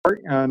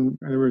and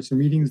there were some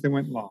meetings that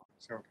went long.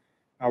 So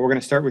we're going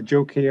to start with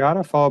Joe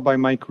Kayada, followed by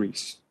Mike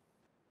Reese.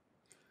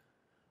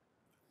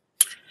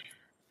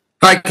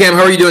 Hi, Cam.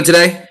 How are you doing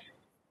today?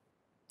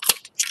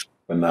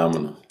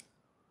 Phenomenal.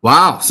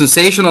 Wow.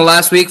 Sensational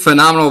last week.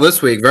 Phenomenal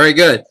this week. Very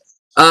good.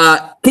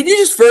 Can you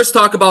just first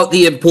talk about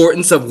the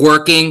importance of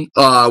working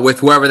with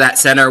whoever that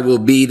center will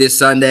be this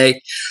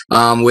Sunday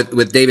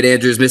with David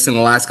Andrews missing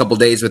the last couple of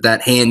days with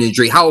that hand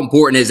injury? How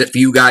important is it for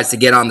you guys to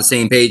get on the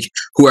same page,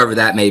 whoever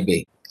that may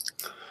be?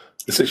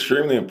 It's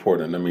extremely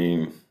important. I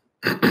mean,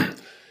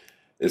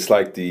 it's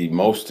like the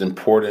most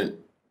important,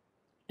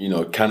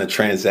 kind of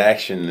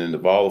transaction in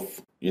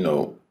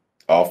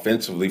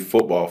offensively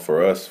football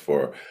for us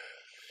to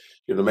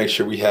make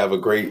sure we have a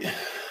great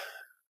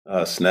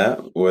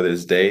snap, whether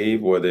it's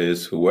Dave, whether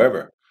it's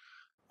whoever.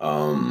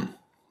 And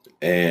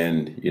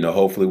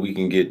hopefully we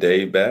can get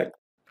Dave back.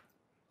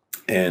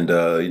 And,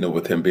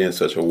 with him being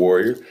such a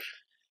warrior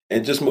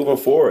and just moving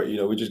forward,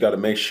 we just got to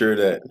make sure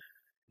that,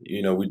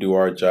 we do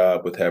our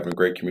job with having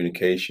great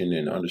communication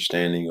and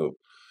understanding of,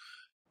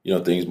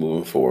 things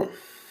moving forward.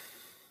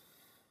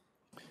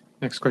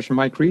 Next question,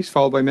 Mike Reese,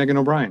 followed by Megan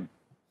O'Brien.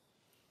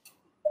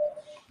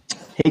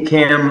 Hey,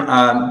 Cam.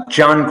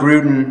 John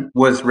Gruden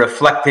was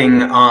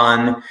reflecting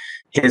on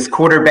his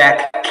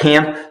quarterback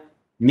camp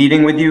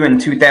meeting with you in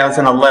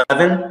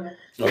 2011,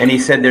 and he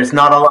said there's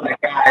not a lot of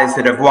guys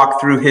that have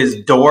walked through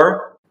his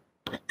door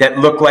that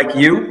look like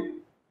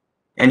you,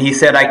 and he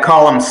said, I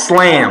call him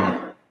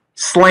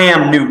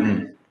Slam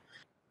Newton.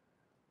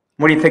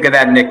 What do you think of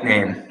that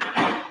nickname?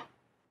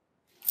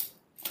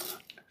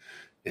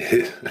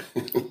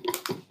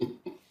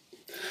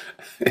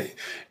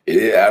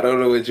 Yeah, I don't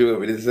know what you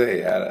want me to say.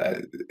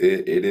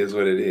 It is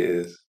what it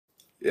is.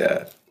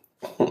 Yeah.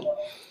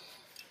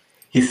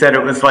 He said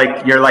it was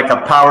like you're like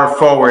a power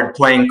forward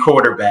playing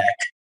quarterback.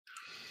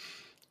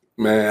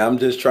 Man, I'm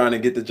just trying to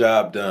get the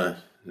job done.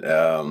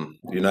 I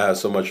have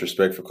so much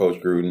respect for Coach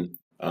Gruden.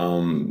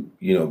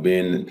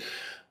 Being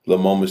the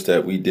moments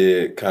that we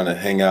did kind of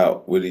hang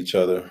out with each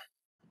other.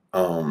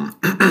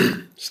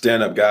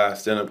 Stand-up guy,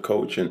 stand-up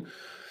coach, and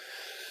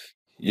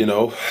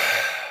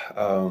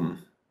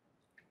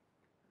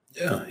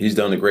he's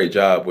done a great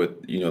job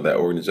with that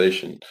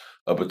organization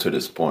up until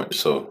this point.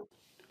 So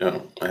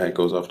my hat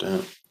goes off to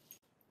him.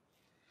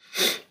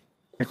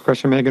 Next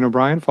question, Megan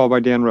O'Brien, followed by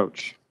Dan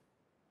Roach.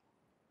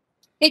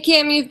 Hey,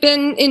 Cam, you've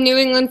been in New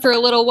England for a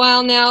little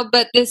while now,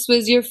 but this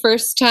was your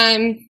first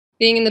time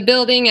being in the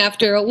building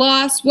after a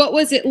loss. What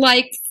was it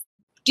like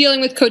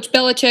dealing with Coach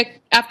Belichick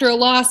after a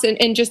loss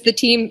and just the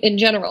team in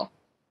general?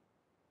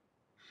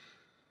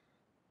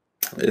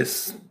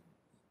 It's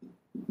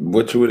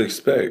what you would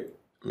expect.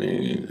 I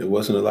mean, there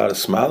wasn't a lot of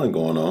smiling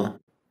going on.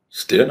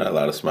 Still not a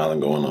lot of smiling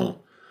going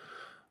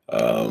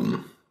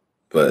on.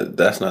 But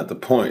that's not the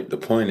point. The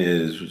point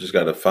is we just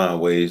got to find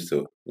ways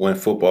to win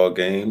football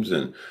games,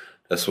 and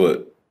that's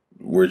what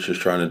we're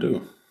just trying to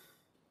do.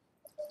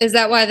 Is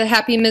that why the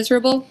Happy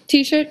Miserable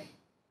t-shirt?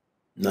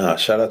 Nah,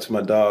 shout out to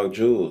my dog,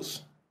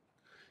 Jules.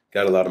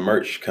 Got a lot of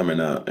merch coming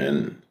out,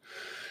 and,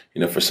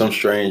 for some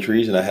strange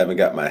reason, I haven't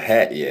got my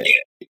hat yet.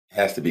 It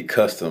has to be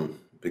custom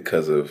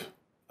because of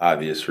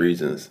obvious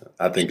reasons.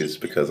 I think it's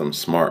because I'm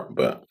smart,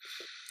 but,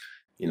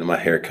 my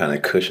hair kind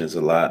of cushions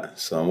a lot.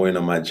 So I'm wearing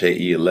on my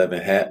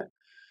JE11 hat,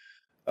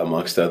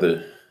 amongst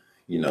other,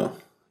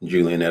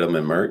 Julian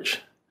Edelman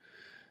merch.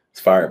 It's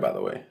fire, by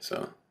the way.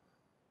 So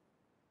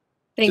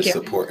Thank you.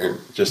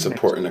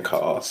 Supporting the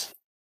cause.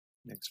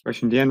 Next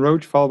question, Dan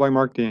Roach, followed by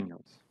Mark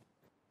Daniels.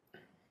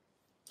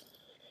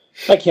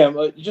 Hi,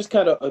 Cam. Just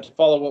kind of to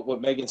follow up what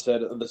Megan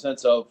said in the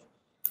sense of,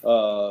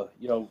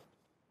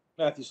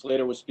 Matthew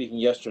Slater was speaking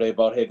yesterday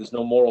about, hey, there's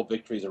no moral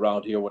victories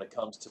around here when it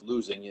comes to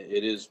losing.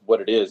 It is what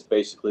it is,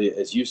 basically,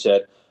 as you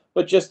said.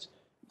 But just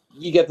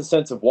you get the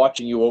sense of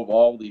watching you over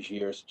all these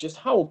years, just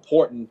how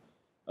important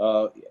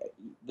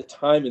the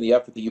time and the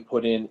effort that you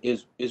put in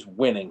is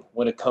winning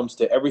when it comes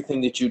to everything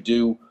that you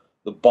do,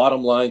 the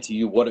bottom line to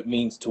you, what it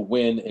means to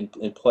win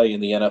and play in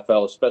the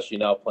NFL, especially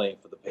now playing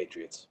for the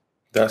Patriots.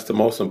 That's the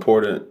most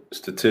important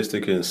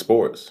statistic in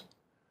sports.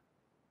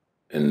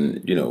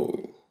 And,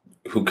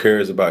 who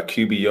cares about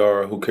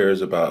QBR? Who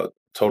cares about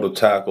total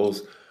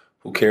tackles?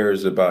 Who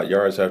cares about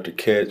yards after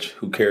catch?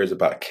 Who cares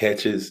about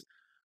catches?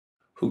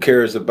 Who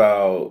cares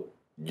about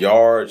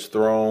yards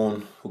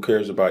thrown? Who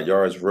cares about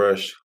yards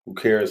rushed? Who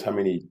cares how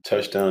many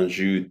touchdowns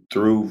you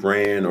threw,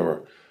 ran,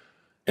 or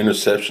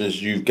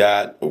interceptions you've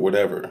got, or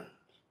whatever?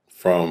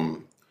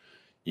 From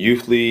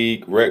youth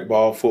league, rec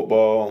ball,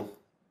 football,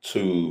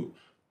 to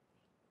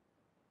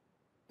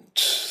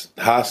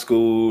high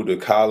school, to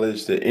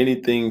college, to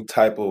anything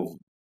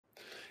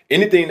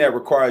that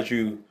requires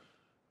you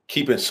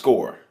keeping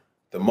score.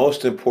 The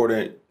most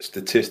important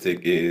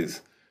statistic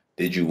is,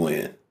 did you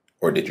win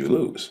or did you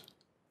lose?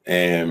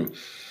 And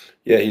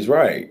yeah, he's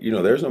right.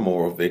 There's no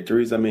moral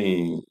victories. I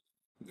mean,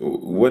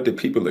 what did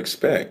people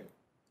expect?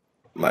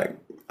 Like,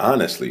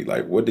 honestly,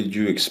 what did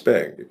you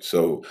expect?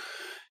 So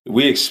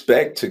we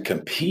expect to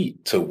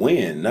compete to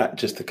win, not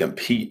just to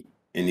compete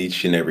in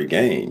each and every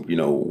game. You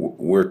know,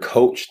 we're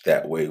coached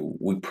that way.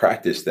 We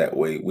practice that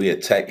way. We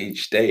attack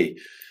each day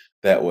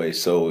that way.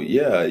 So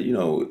yeah, you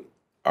know,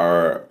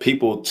 are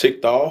people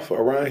ticked off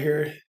around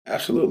here?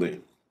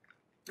 Absolutely.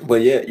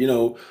 But yeah, you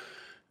know,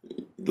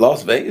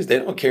 Las Vegas, they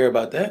don't care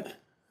about that.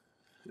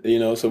 You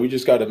know, so we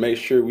just got to make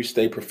sure we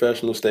stay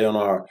professional, stay on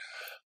our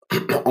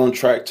on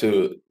track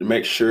to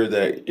make sure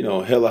that, you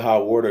know, hell or high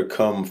water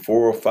come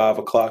 4 or 5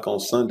 o'clock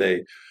on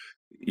Sunday,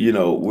 you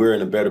know, we're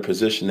in a better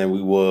position than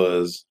we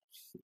was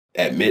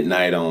at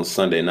midnight on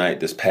Sunday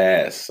night this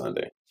past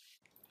Sunday.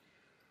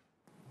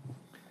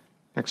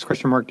 Next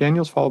question, Mark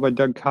Daniels, followed by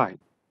Doug Kyde.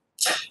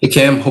 Hey,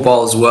 Cam, hope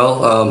all is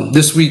well.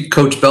 This week,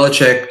 Coach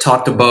Belichick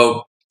talked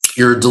about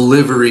your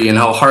delivery and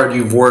how hard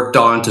you've worked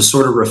on to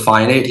sort of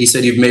refine it. He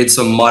said you've made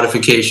some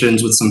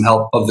modifications with some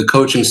help of the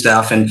coaching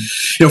staff. And,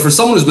 you know, for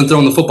someone who's been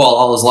throwing the football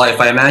all his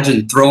life, I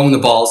imagine throwing the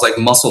ball is like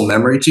muscle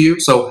memory to you.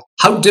 So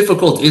how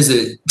difficult is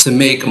it to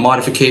make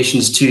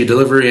modifications to your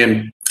delivery,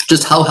 and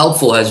just how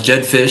helpful has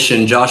Jedd Fisch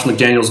and Josh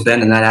McDaniels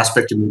been in that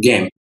aspect of your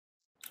game?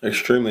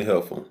 Extremely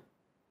helpful.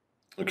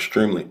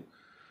 Extremely.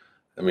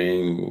 I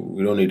mean,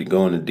 we don't need to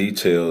go into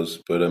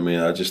details, but I mean,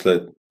 I just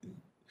let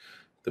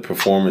the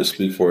performance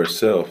speak for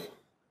itself.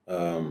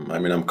 I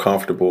mean, I'm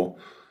comfortable,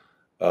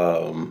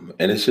 and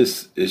it's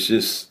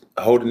just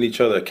holding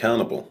each other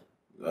accountable.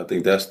 I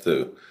think that's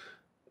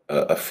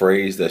a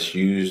phrase that's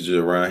used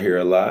around here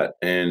a lot,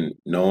 and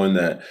knowing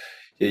that,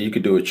 yeah, you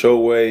could do it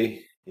your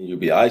way and you'll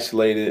be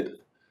isolated,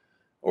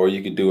 or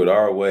you could do it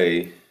our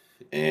way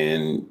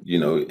and, you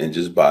know, and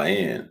just buy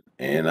in.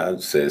 And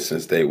I've said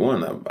since day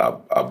one,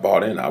 I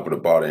bought in. I would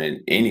have bought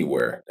in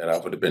anywhere that I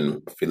would have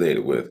been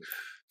affiliated with.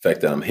 The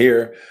fact that I'm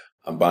here,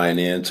 I'm buying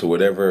into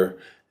whatever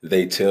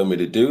they tell me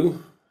to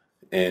do,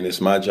 and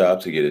it's my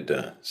job to get it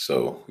done.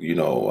 So, you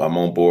know, I'm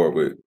on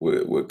board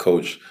with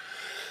Coach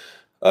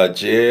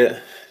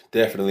Jed,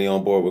 definitely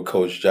on board with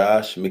Coach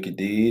Josh, Mickey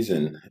D's,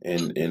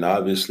 and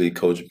obviously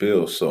Coach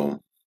Bill. So,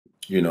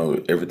 you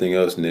know, everything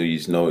else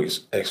needs no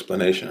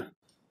explanation.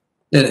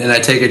 And I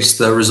take it just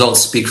the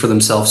results speak for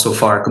themselves so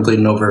far,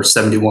 completing over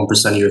 71%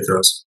 of your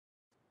throws.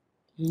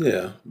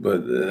 Yeah,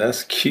 but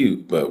that's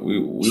cute, but we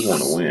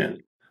want to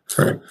win.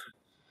 Right.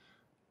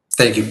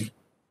 Thank you.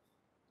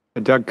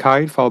 Doug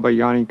Kyde, followed by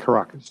Yanni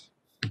Caracas.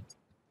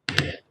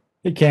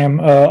 Hey, Cam.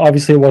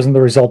 Obviously, it wasn't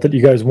the result that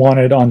you guys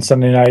wanted on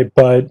Sunday night,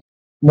 but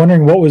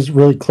wondering what was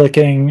really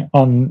clicking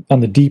on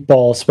the deep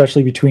ball,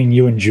 especially between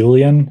you and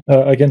Julian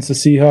against the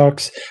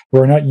Seahawks.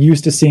 We're not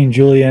used to seeing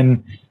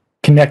Julian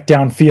connect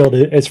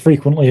downfield as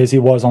frequently as he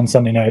was on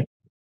Sunday night.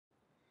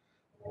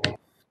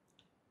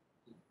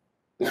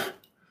 I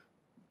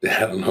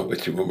don't know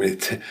what you want me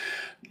to.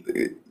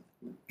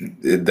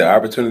 The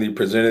opportunity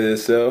presented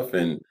itself,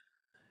 and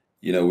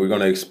you know we're going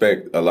to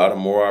expect a lot of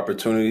more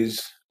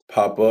opportunities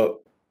pop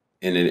up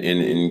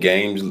in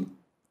games,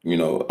 you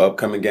know,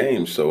 upcoming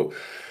games. So,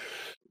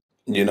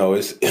 you know,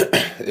 it's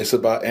it's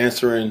about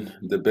answering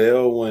the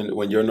bell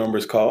when your number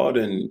is called,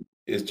 and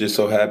it just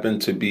so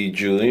happened to be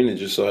Julian. It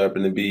just so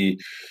happened to be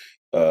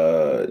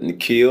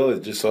Nikhil.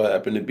 It just so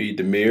happened to be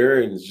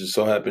Demir, and it just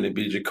so happened to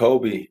be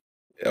Jacoby.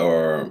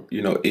 Or,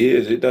 you know,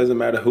 it doesn't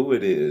matter who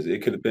it is.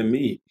 It could have been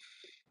me.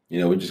 You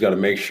know, we just got to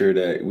make sure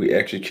that we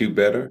execute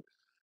better.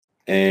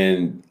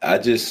 And I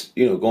just,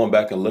 you know, going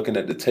back and looking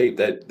at the tape,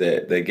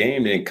 that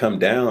game didn't come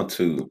down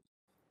to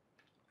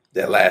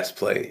that last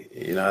play.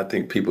 You know, I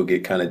think people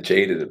get kind of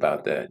jaded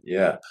about that.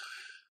 Yeah,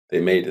 they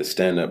made the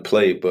stand-up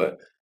play, but,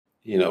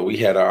 you know, we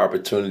had our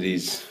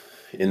opportunities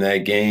in that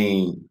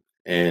game,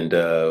 and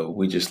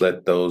we just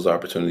let those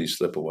opportunities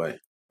slip away.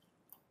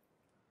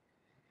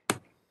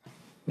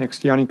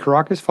 Next, Yanni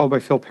Caracas, followed by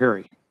Phil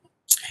Perry.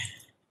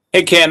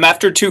 Hey, Cam,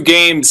 after 2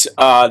 games,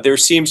 there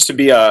seems to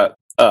be a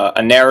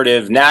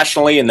narrative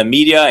nationally in the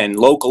media and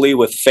locally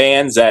with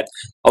fans that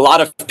a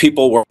lot of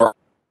people were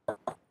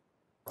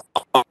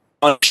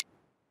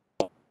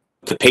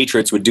the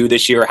Patriots would do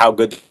this year, how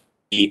good they'd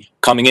be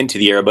coming into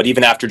the year. But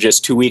even after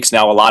just 2 weeks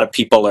now, a lot of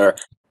people are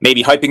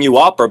maybe hyping you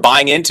up or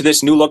buying into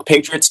this new look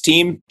Patriots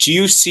team. Do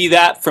you see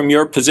that from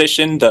your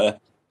position? The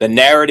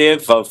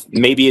narrative of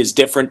maybe is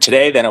different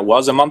today than it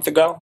was a month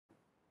ago?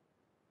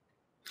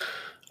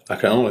 I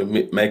can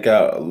only make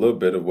out a little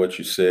bit of what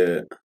you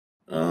said.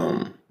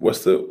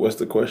 What's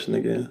the question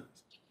again?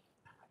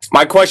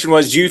 My question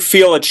was, do you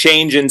feel a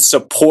change in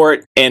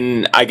support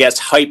and, I guess,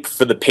 hype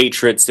for the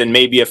Patriots than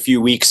maybe a few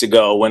weeks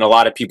ago when a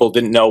lot of people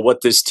didn't know what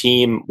this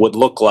team would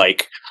look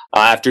like?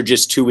 After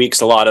just 2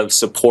 weeks, a lot of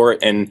support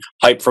and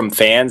hype from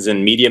fans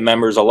and media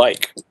members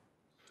alike.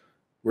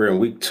 We're in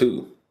week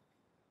 2.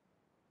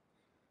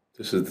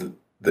 This is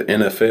the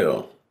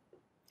NFL.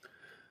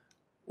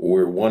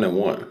 We're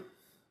 1-1.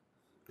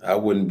 I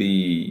wouldn't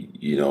be,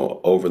 you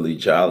know, overly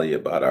jolly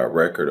about our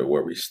record or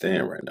where we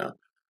stand right now.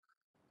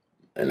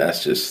 And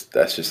that's just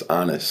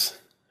honest.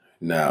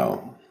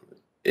 Now,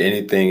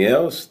 anything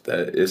else,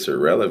 that it's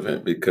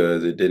irrelevant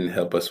because it didn't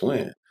help us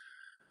win.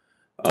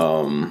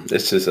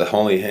 It's just a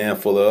only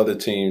handful of other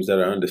teams that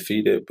are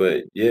undefeated,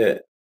 but yeah,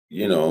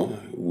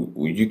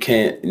 you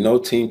can't, no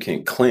team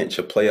can clinch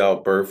a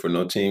playoff berth or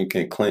no team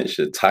can clinch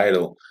a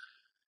title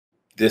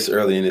this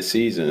early in the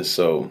season.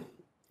 So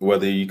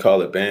whether you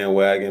call it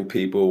bandwagon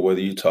people,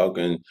 whether you're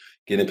talking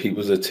getting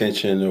people's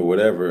attention or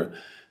whatever,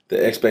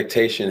 the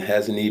expectation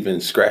hasn't even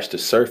scratched the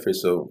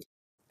surface of,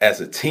 as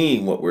a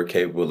team, what we're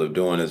capable of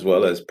doing, as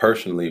well as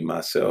personally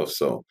myself.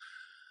 So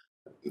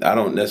I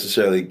don't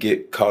necessarily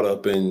get caught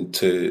up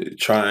into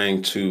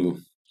trying to,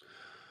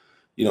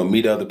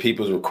 meet other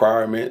people's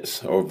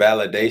requirements or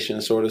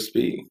validation, so to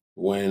speak,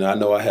 when I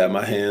know I have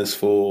my hands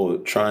full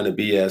trying to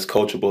be as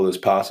coachable as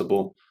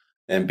possible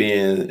and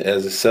being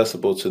as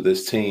accessible to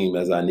this team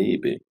as I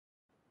need be.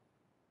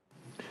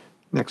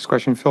 Next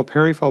question, Phil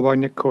Perry, followed by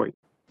Nick Coy.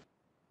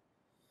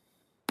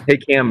 Hey,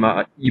 Cam,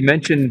 you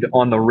mentioned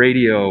on the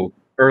radio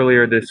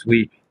earlier this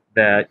week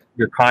that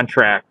your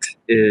contract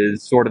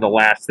is sort of the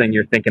last thing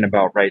you're thinking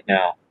about right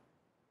now.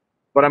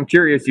 But I'm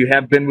curious, you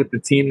have been with the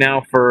team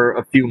now for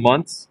a few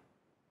months.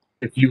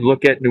 If you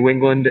look at New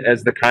England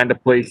as the kind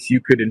of place you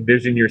could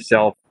envision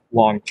yourself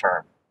long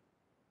term?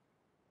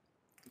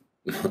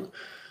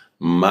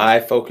 My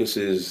focus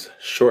is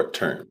short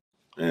term,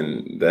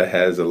 and that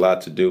has a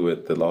lot to do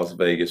with the Las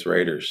Vegas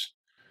Raiders.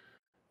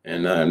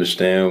 And I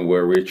understand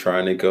where we're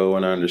trying to go,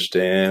 and I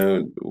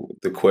understand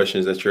the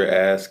questions that you're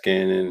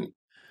asking,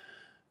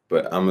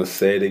 but I'm gonna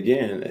say it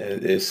again.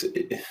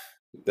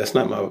 That's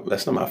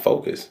not my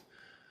focus.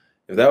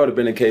 If that would have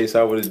been the case,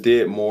 I would have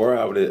did more.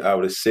 I would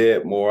have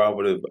said more. I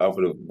would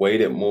have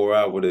waited more.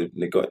 I would have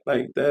negotiated.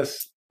 Like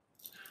that's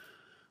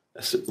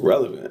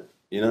irrelevant.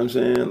 You know what I'm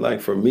saying?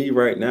 Like for me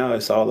right now,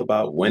 it's all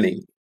about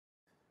winning.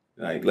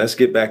 Like let's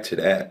get back to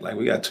that. Like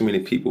we got too many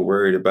people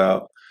worried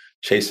about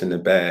chasing the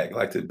bag.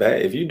 Like the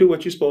bag, if you do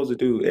what you're supposed to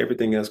do,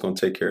 everything else gonna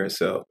take care of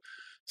itself.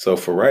 So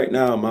for right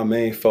now, my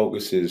main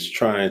focus is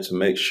trying to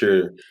make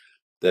sure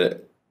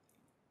that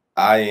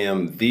I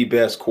am the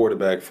best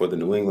quarterback for the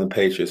New England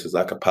Patriots as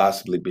I could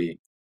possibly be.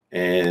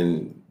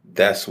 And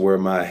that's where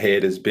my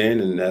head has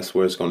been, and that's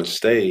where it's going to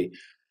stay.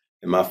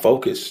 And my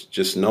focus,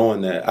 just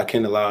knowing that I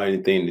can't allow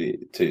anything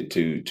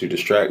to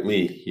distract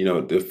me.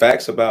 The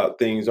facts about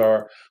things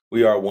are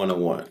we are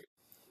 1-1.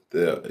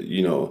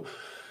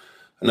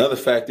 Another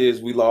fact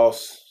is we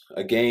lost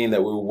a game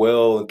that we were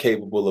well and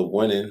capable of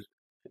winning,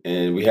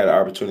 and we had an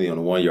opportunity on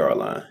the 1-yard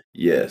line.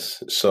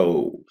 Yes.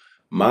 So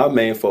my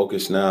main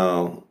focus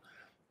now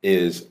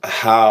is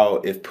how,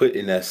 if put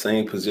in that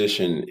same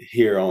position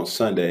here on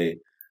Sunday,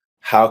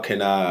 how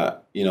can I,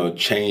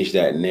 change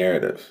that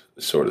narrative,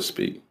 so to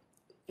speak?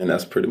 And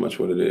that's pretty much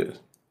what it is.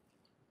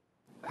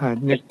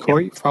 Nick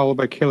Coy, followed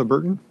by Caleb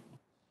Burton.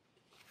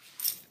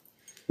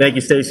 Thank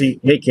you, Stacy.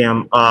 Hey,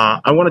 Cam.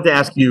 I wanted to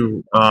ask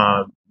you,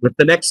 with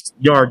the next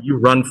yard you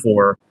run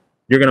for,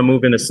 you're going to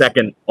move into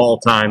second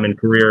all-time in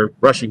career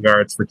rushing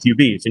yards for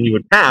QBs, and you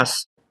would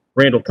pass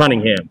Randall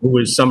Cunningham, who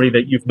is somebody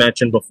that you've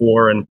mentioned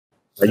before, and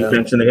you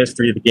mentioned the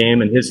history of the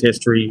game and his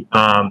history.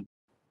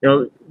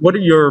 What are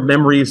your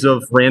memories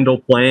of Randall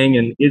playing,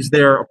 and is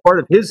there a part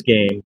of his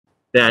game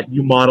that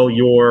you model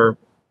your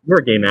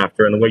game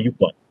after and the way you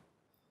play?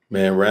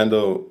 Man,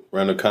 Randall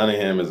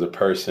Cunningham is a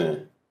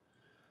person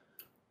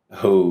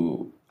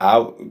who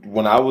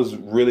when I was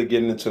really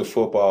getting into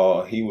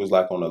football, he was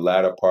like on the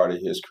latter part of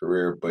his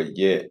career, but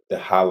yet the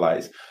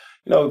highlights.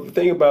 The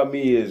thing about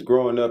me is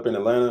growing up in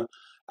Atlanta,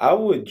 I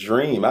would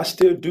dream. I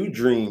still do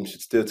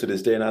dreams still to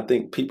this day. And I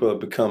think people have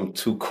become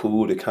too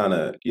cool to kind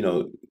of,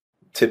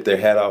 tip their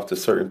hat off to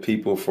certain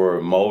people for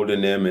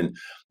molding them and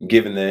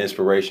giving them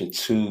inspiration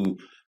to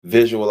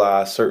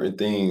visualize certain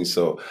things.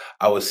 So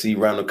I would see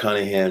Randall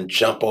Cunningham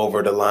jump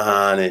over the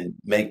line and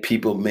make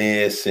people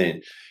miss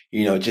and,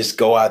 just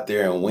go out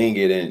there and wing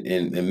it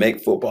and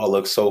make football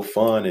look so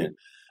fun. And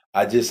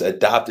I just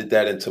adopted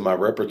that into my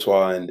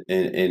repertoire.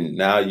 And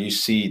now you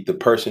see the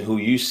person who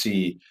you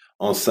see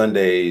on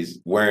Sundays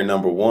wearing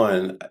number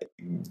 1,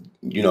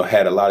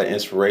 had a lot of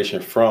inspiration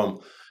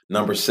from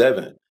number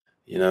 7,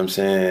 you know what I'm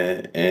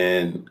saying?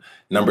 And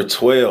number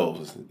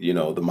 12,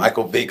 the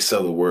Michael Vicks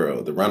of the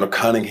world, the Randall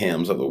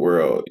Cunninghams of the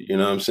world, you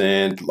know what I'm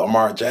saying?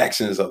 Lamar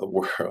Jacksons of the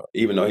world,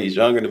 even though he's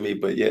younger than me,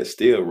 but yet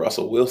still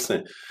Russell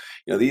Wilson.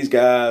 These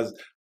guys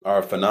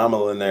are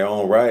phenomenal in their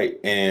own right.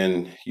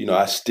 And,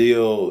 I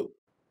still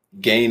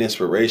gain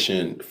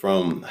inspiration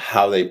from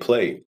how they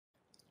play.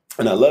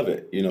 And I love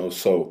it,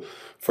 so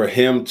for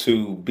him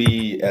to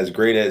be as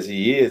great as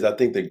he is, I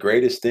think the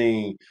greatest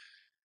thing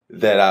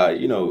that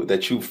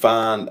that you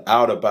find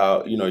out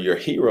about, your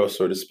hero,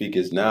 so to speak,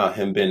 is now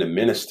him being a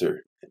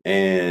minister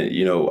and,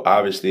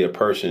 obviously a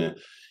person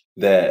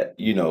that,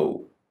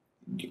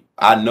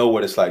 I know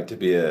what it's like to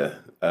be a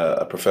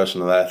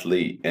professional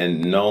athlete,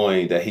 and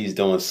knowing that he's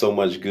doing so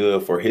much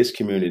good for his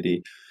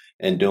community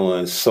and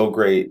doing so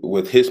great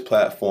with his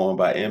platform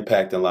by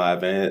impacting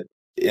lives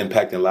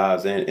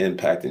and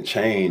impacting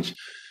change.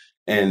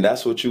 And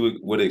that's what you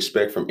would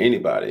expect from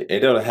anybody. It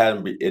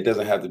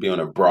doesn't have to be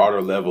on a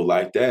broader level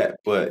like that.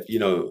 But,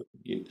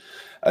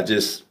 I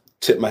just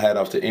tip my hat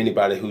off to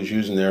anybody who's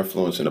using their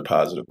influence in a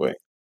positive way.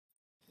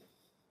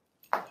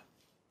 And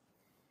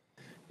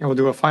we'll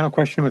do a final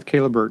question with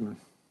Caleb Burton.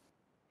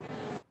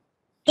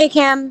 Hey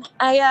Cam,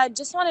 I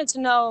just wanted to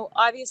know,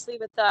 obviously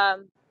with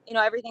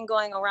everything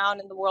going around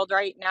in the world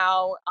right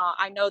now,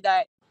 I know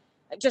that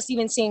just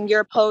even seeing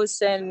your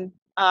posts and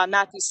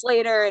Matthew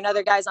Slater and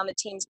other guys on the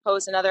team's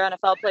posts and other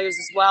NFL players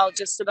as well,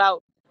 just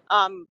about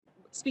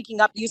speaking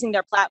up, using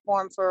their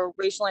platform for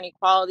racial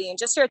inequality, and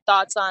just your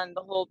thoughts on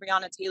the whole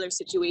Breonna Taylor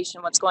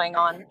situation, what's going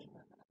on.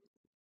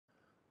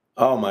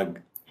 Oh my,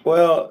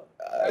 well,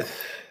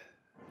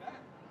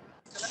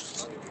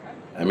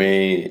 I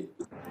mean,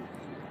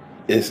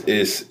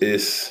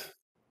 it's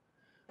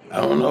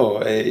I don't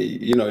know.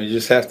 You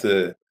just have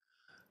to,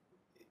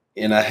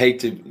 and I hate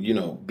to,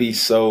 be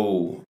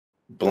so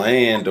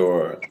bland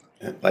or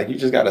like you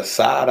just got to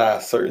side eye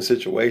certain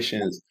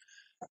situations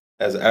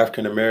as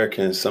African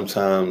Americans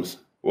sometimes,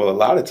 well, a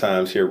lot of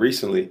times here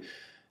recently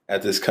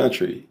at this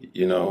country,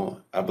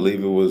 I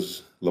believe it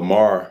was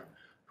Lamar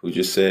who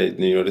just said,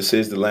 this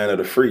is the land of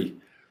the free.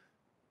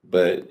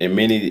 But in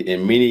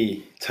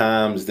many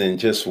times than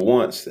just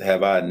once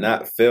have I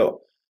not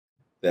felt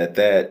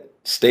that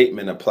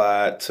statement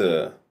applied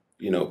to,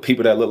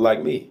 people that look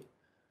like me.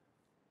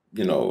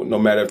 No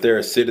matter if they're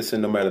a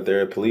citizen, no matter if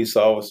they're a police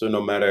officer,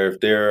 no matter if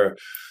they're,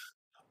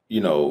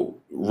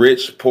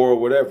 rich, poor,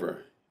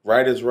 whatever.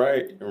 Right is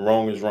right and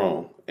wrong is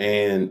wrong.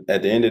 And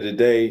at the end of the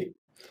day,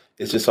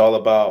 it's just all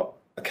about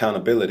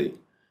accountability.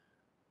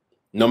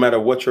 No matter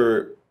what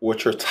your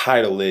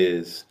title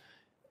is,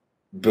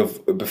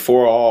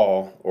 before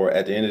all, or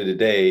at the end of the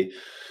day,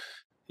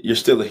 you're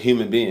still a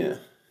human being.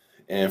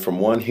 And from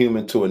one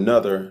human to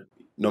another,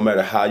 no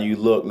matter how you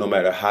look, no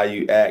matter how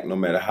you act, no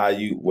matter how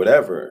you,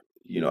 whatever,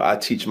 I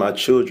teach my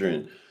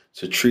children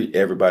to treat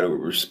everybody with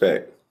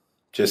respect,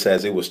 just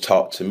as it was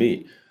taught to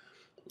me.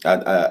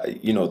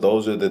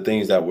 Those are the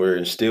things that were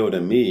instilled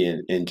in me,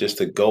 and just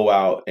to go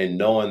out and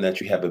knowing that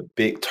you have a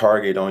big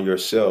target on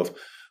yourself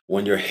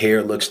when your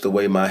hair looks the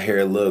way my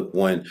hair look,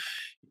 when,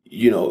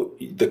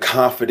 the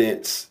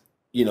confidence,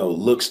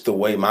 looks the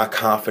way my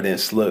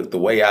confidence look, the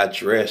way I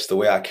dress, the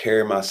way I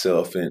carry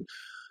myself. And,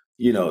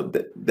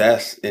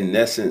 that's in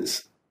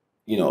essence,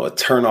 a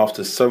turn off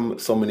to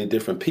so many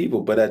different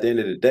people. But at the end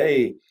of the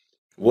day,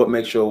 what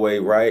makes your way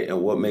right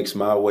and what makes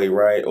my way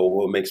right, or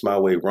what makes my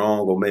way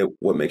wrong, or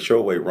what makes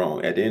your way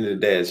wrong? At the end of the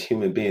day, as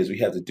human beings, we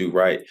have to do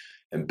right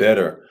and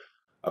better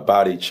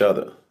about each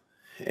other.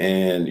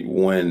 And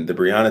when the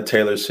Breonna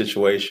Taylor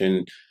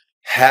situation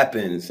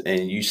happens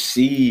and you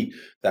see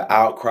the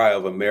outcry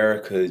of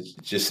America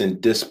just in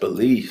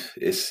disbelief,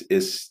 it's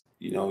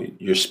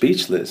you're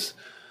speechless.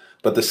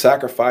 But the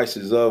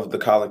sacrifices of the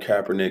Colin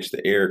Kaepernicks, the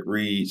Eric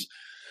Reeds,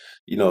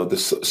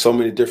 so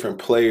many different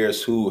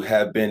players who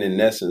have been in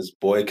essence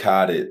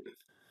boycotted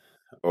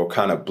or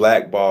kind of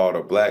blackballed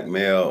or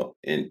blackmailed,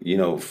 and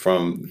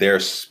from their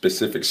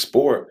specific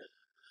sport,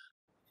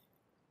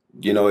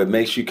 it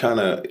makes you kind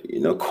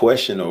of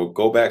question or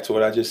go back to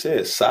what I just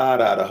said,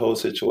 side eye the whole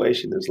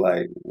situation. Is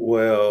like,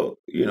 well,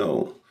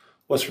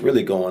 what's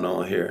really going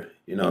on here?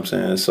 You know what I'm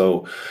saying?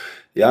 So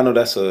yeah, I know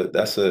that's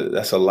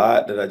a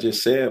lot that I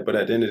just said, but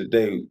at the end of the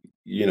day,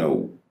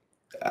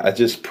 I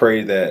just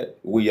pray that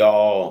we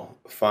all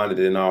find it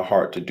in our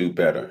heart to do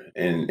better.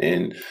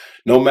 And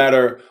no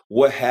matter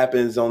what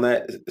happens on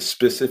that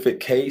specific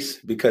case,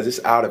 because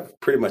it's out of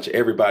pretty much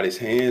everybody's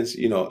hands,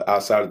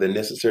 outside of the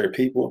necessary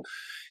people,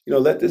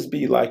 let this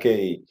be like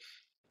a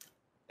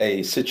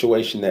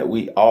situation that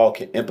we all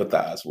can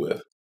empathize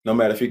with. No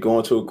matter if you're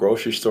going to a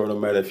grocery store, no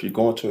matter if you're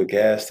going to a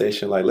gas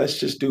station, like, let's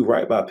just do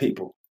right by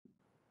people.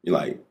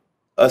 Like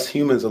us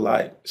humans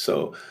alike.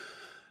 So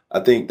I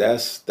think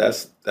that's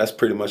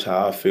pretty much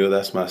how I feel.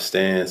 That's my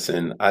stance.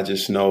 And I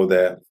just know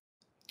that,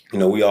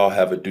 we all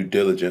have a due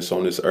diligence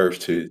on this earth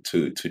to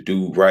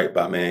do right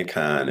by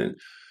mankind.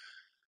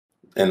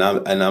 And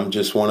I'm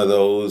just one of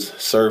those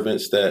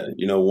servants that,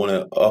 want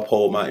to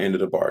uphold my end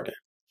of the bargain.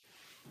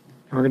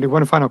 We're going to do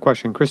one final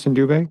question. Kristen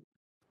Dubé.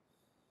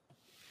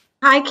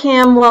 Hi,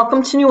 Cam.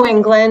 Welcome to New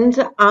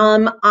England.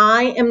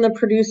 I am the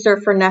producer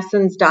for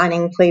Nesson's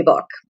Dining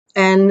Playbook,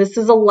 and this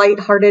is a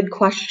lighthearted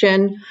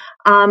question.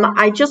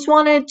 I just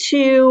wanted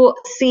to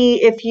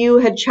see if you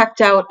had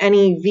checked out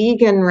any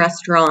vegan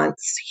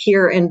restaurants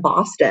here in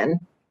Boston.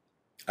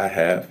 I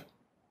have.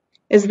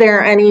 Is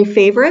there any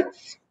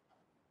favorites?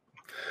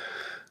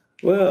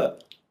 Well,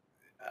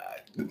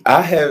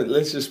 I have,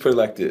 let's just put it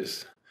like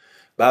this.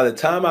 By the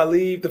time I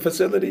leave the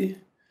facility,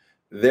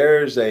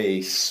 there's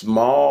a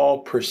small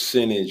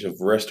percentage of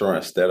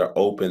restaurants that are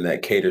open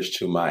that caters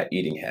to my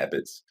eating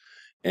habits.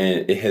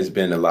 And it has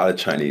been a lot of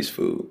Chinese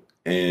food.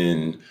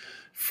 And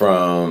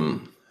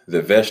from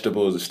the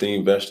vegetables, the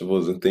steamed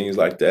vegetables and things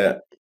like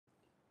that,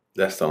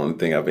 that's the only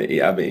thing I've been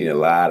eating. I've been eating a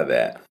lot of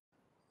that.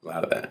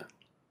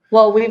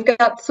 Well, we've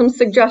got some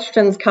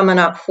suggestions coming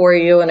up for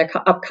you in an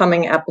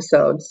upcoming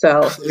episode.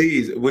 So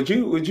please, would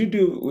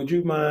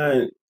you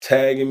mind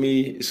tagging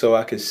me so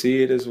I can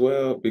see it as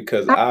well?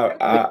 Because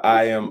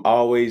I am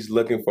always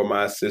looking for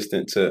my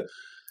assistant to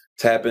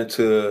tap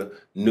into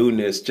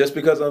newness. Just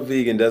because I'm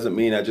vegan doesn't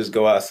mean I just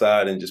go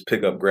outside and just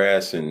pick up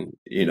grass and,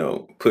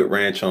 put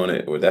ranch on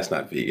it. Or that's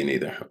not vegan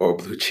either. Or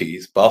blue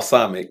cheese.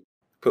 Balsamic.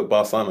 Put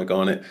balsamic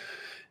on it.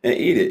 and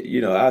eat it.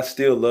 You know, I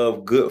still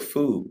love good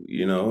food,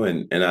 you know,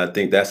 and I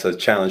think that's a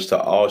challenge to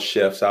all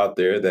chefs out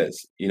there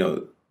that's, you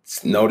know,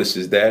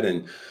 notices that,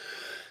 and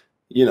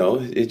you know,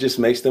 it just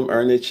makes them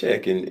earn their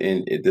check.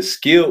 The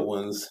skilled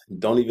ones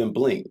don't even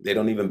blink. They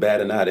don't even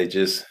bat an eye. They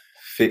just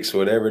fix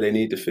whatever they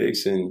need to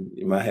fix, and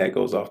my hat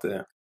goes off to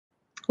them.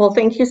 Well,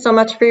 thank you so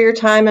much for your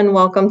time and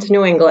welcome to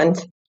New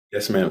England.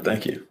 Yes, ma'am.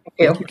 Thank you. Thank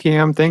you. Thank you,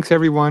 Cam. Thanks,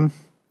 everyone.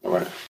 All right.